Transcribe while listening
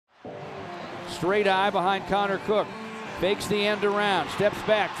straight eye behind Connor Cook. Fakes the end around, steps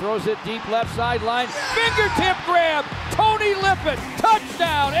back, throws it deep left sideline. Fingertip grab, Tony Lippett,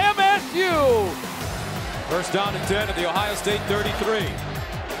 touchdown, MSU! First down and 10 at the Ohio State 33.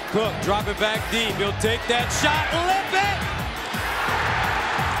 Cook drop it back deep, he'll take that shot, Lippett!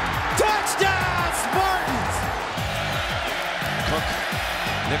 Touchdown, Spartans! Cook,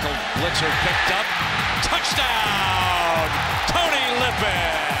 nickel blitzer picked up, touchdown, Tony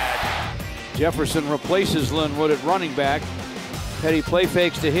Lippett! Jefferson replaces Linwood at running back. Petty play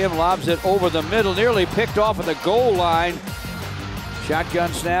fakes to him, lobs it over the middle, nearly picked off at the goal line.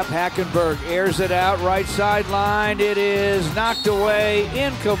 Shotgun snap, Hackenberg airs it out, right sideline. It is knocked away,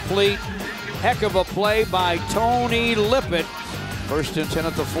 incomplete. Heck of a play by Tony Lippett. First and 10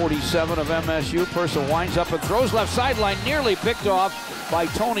 at the 47 of MSU. Person winds up and throws left sideline, nearly picked off by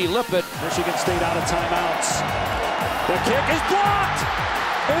Tony Lippett. Michigan State out of timeouts. The kick is blocked.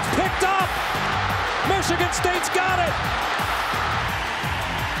 It's picked up. Michigan State's got it.